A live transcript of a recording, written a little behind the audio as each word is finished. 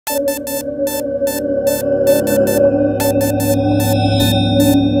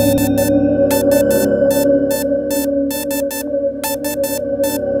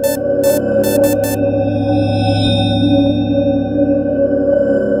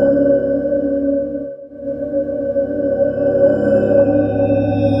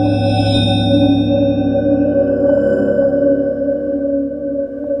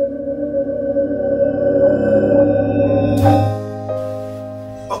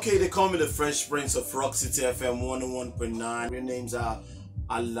Okay, they call me the Fresh Prince of Rock City FM 101.9. Your names are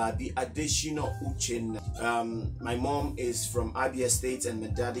Alabi Adeshino Uchenna. My mom is from Abia State and my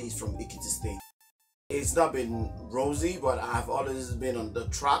daddy is from Ikiti State. It's not been rosy, but I've always been on the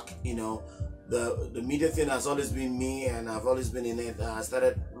track, you know. The media thing has always been me, and I've always been in it. I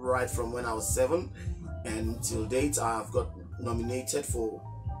started right from when I was 7, and till date I've got nominated for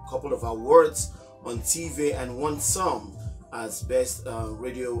a couple of awards on TV and won some as best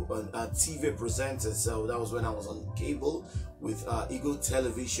radio TV presenter. So that was when I was on cable with Eagle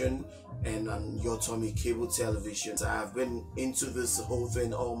Television and Your Tommy Cable Television. So I've been into this whole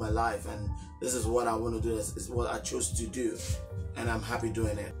thing all my life, and this is what I want to do. This is what I chose to do, and I'm happy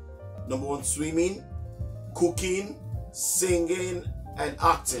doing it. Number 1, swimming, cooking, singing, and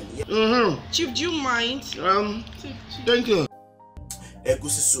acting. Chief, do you mind? Thank you.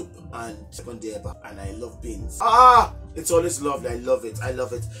 Egusi soup and sekondeba, and I love beans. It's always lovely. I love it. I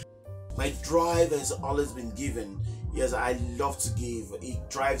love it. My drive has always been given. Yes, I love to give. It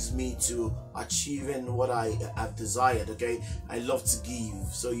drives me to achieving what I have desired. Okay, I love to give.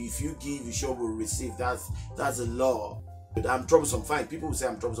 So if you give, you sure will receive. That's a law. I'm troublesome. Fine. People will say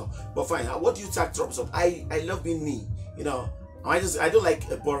I'm troublesome, but fine. What do you tag troublesome? I love being me. You know, I don't like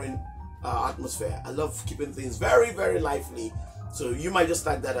a boring atmosphere. I love keeping things very, very lively. So you might just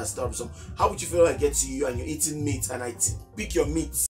tag that as troublesome. How would you feel I get to you and you're eating meat and I pick your meat